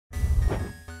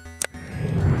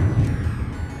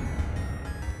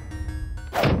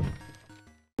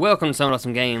Welcome to Some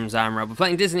Awesome Games. I'm Rob. We're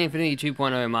playing Disney Infinity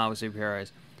 2.0 Marvel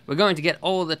Superheroes. We're going to get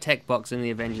all the tech box in the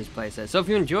Avengers Playset. So if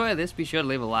you enjoy this, be sure to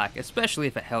leave a like, especially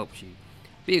if it helps you.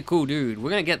 Be a cool dude.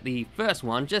 We're going to get the first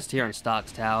one just here in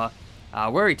Stark's Tower,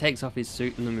 where he takes off his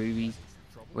suit in the movies.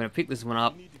 We're going to pick this one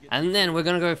up, and then we're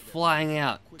going to go flying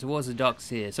out towards the docks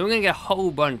here. So we're going to get a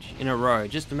whole bunch in a row,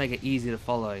 just to make it easy to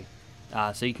follow,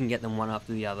 so you can get them one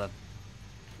after the other.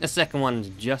 The second one's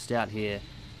just out here.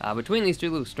 Between these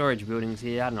two little storage buildings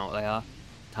here, I don't know what they are.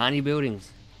 Tiny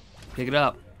buildings. Pick it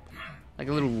up. Like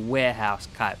a little warehouse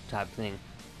type thing.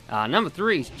 Number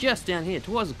 3 is just down here,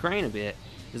 towards the crane a bit.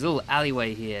 There's a little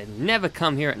alleyway here. Never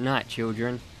come here at night,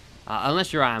 children.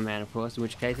 Unless you're Iron Man, of course, in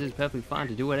which case it's perfectly fine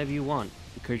to do whatever you want.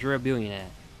 Because you're a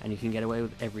billionaire, and you can get away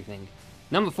with everything.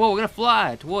 Number 4, we're going to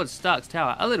fly towards Stark's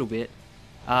Tower a little bit.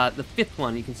 The 5th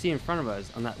one you can see in front of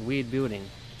us on that weird building.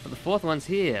 But the 4th one's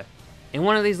here. In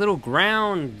one of these little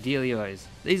ground dealios.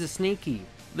 These are sneaky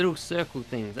little circle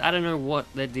things. I don't know what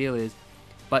their deal is,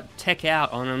 but check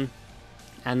out on them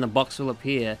and the box will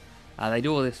appear. They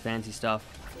do all this fancy stuff,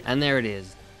 and there it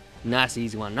is. Nice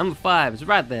easy one. Number 5 is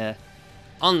right there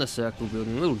on the circle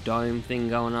building. A little dome thing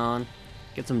going on.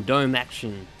 Get some dome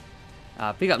action.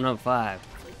 Pick up number 5.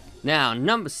 Now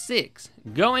number 6,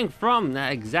 going from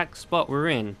that exact spot we're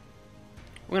in,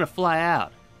 we're gonna fly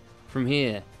out from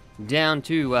here down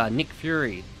to Nick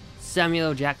Fury, Samuel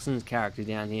L. Jackson's character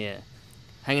down here,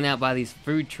 hanging out by these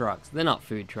food trucks. They're not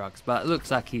food trucks, but it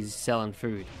looks like he's selling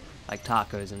food, like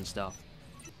tacos and stuff.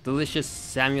 Delicious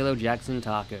Samuel L. Jackson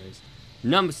tacos.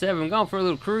 Number 7, going for a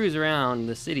little cruise around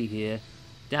the city here,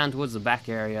 down towards the back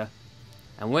area,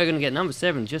 and we're gonna get number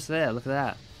 7 just there. Look at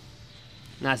that.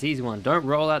 Nice easy one. Don't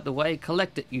roll out the way,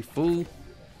 collect it, you fool.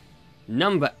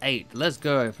 Number 8, let's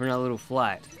go for another little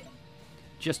flight.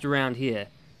 Just around here.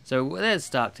 So there's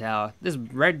Stark Tower. This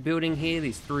red building here,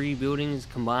 these 3 buildings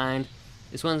combined.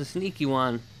 This one's a sneaky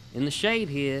one in the shade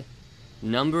here.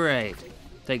 Number 8.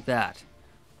 Take that.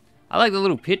 I like the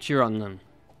little picture on them.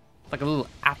 Like a little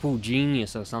Apple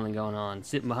genius or something going on,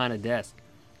 sitting behind a desk.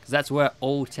 Because that's where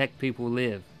all tech people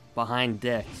live, behind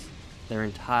desks, their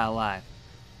entire life.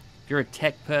 If you're a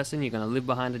tech person, you're going to live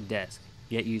behind a desk.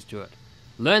 Get used to it.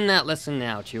 Learn that lesson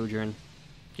now, children.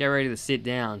 Get ready to sit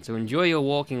down, so enjoy your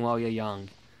walking while you're young.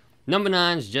 Number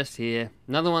 9's just here.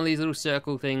 Another one of these little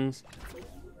circle things.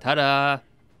 Ta-da!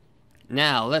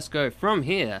 Now, let's go from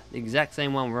here, the exact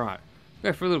same one we're on.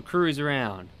 Go for a little cruise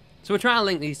around. So we're trying to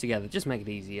link these together, just make it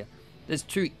easier. There's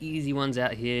 2 easy ones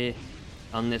out here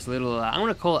on this little, I'm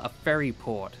going to call it a ferry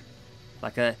port.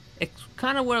 It's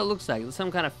kind of what it looks like. It's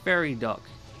some kind of ferry dock.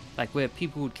 Like where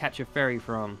people would catch a ferry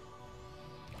from.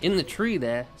 In the tree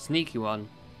there, sneaky one.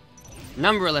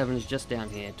 Number 11 is just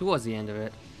down here, towards the end of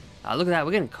it. Look at that,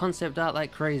 we're getting concept art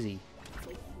like crazy.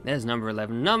 There's number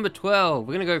 11. Number 12,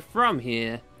 we're going to go from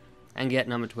here and get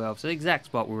number 12. So the exact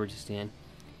spot we were just in.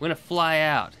 We're going to fly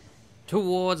out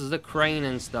towards the crane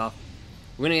and stuff.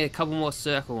 We're going to get a couple more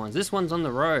circle ones. This one's on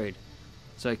the road,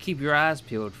 so keep your eyes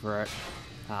peeled for it.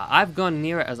 I've gone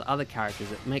near it as other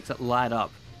characters. It makes it light up.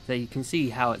 So you can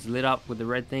see how it's lit up with the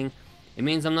red thing. It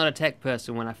means I'm not a tech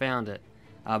person when I found it.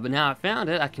 But now I found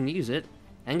it, I can use it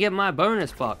and get my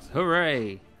bonus box.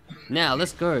 Hooray! Now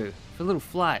let's go for a little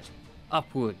flight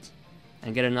upwards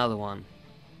and get another one.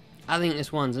 I think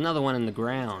this one's another one in the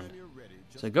ground.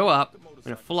 So go up, I'm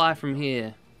going to fly from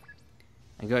here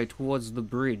and go towards the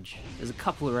bridge. There's a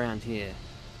couple around here.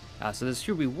 So there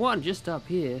should be one just up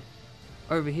here,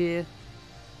 over here.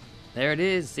 There it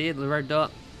is, see it, the red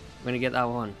dot? I'm going to get that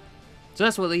one. So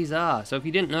that's what these are. So if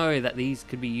you didn't know that these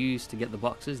could be used to get the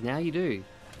boxes, now you do.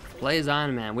 Play as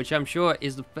Iron Man, which I'm sure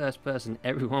is the first person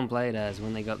everyone played as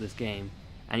when they got this game.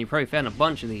 And you probably found a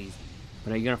bunch of these,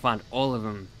 but you're going to find all of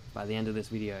them by the end of this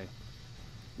video.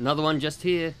 Another one just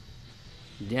here,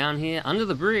 down here, under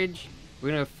the bridge.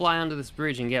 We're going to fly under this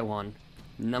bridge and get one.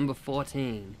 Number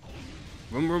 14.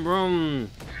 Vroom, vroom,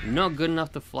 vroom. Not good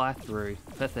enough to fly through.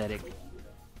 Pathetic.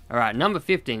 Alright, number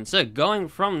 15. So going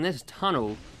from this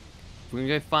tunnel, we're going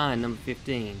to go find number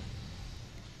 15.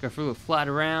 Go for a little flight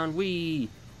around. Whee!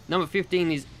 Number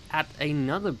 15 is at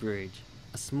another bridge.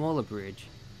 A smaller bridge.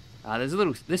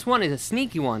 This one is a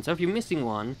sneaky one. So if you're missing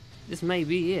one, this may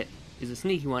be it. Is a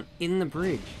sneaky one in the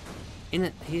bridge. In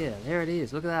it here. There it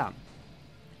is. Look at that.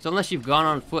 So unless you've gone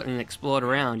on foot and explored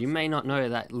around, you may not know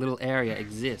that little area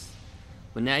exists.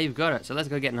 But now you've got it. So let's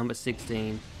go get number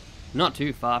 16. Not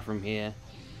too far from here.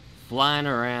 Flying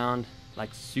around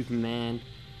like Superman.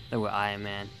 They were Iron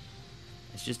Man.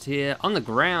 It's just here on the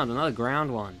ground, another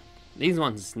ground one. These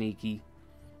ones are sneaky.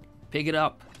 Pick it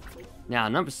up. Now,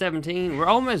 number 17, we're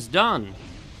almost done.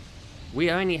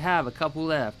 We only have a couple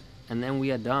left, and then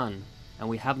we are done. And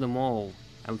we have them all.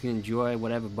 and we can enjoy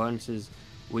whatever bonuses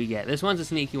we get. This one's a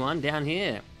sneaky one down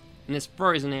here in this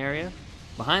frozen area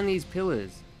behind these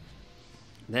pillars.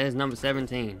 There's number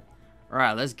 17.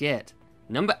 Alright, let's get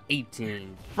number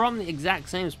 18 from the exact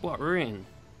same spot we're in.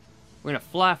 We're gonna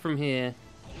fly from here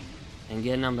and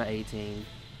get number 18.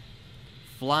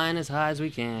 Flying as high as we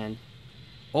can.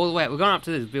 All the way, we're going up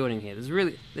to this building here.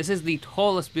 This is the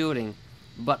tallest building,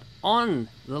 but on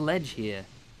the ledge here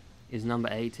is number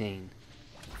 18.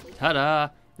 Ta-da!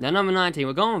 Now number 19,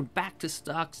 we're going back to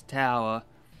Stark's Tower,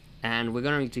 and we're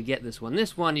going to get this one.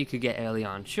 This one you could get early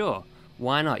on, sure.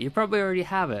 Why not? You probably already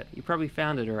have it. You probably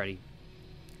found it already.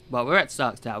 But we're at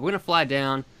Stark's Tower. We're going to fly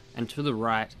down and to the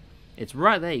right. It's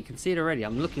right there. You can see it already.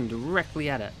 I'm looking directly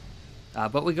at it.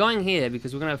 But we're going here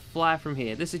because we're going to fly from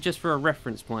here. This is just for a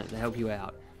reference point to help you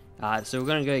out. So we're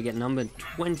going to go get number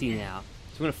 20 now.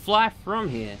 So we're going to fly from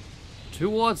here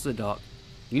towards the dock.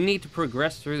 You need to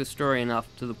progress through the story enough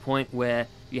to the point where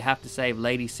you have to save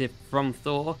Lady Sif from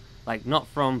Thor. Like, not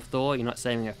from Thor, you're not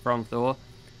saving her from Thor.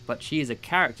 But she is a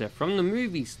character from the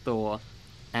movies Thor.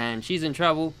 And she's in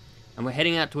trouble. And we're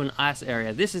heading out to an ice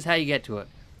area. This is how you get to it.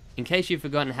 In case you've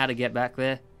forgotten how to get back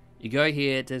there, you go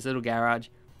here to this little garage,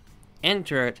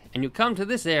 enter it, and you'll come to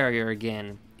this area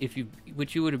again,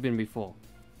 which you would have been before.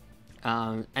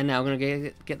 And now we're going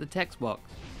to get the text box,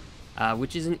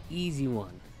 which is an easy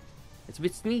one. It's a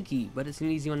bit sneaky, but it's an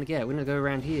easy one to get. We're going to go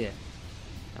around here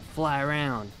and fly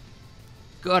around.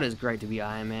 God, it's great to be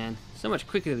Iron Man. So much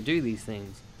quicker to do these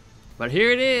things. But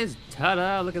here it is.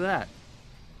 Ta-da, look at that.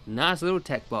 Nice little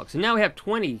tech box. And now we have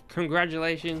 20.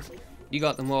 Congratulations. You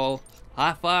got them all.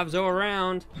 High fives all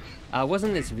around.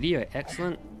 Wasn't this video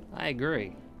excellent? I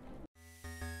agree.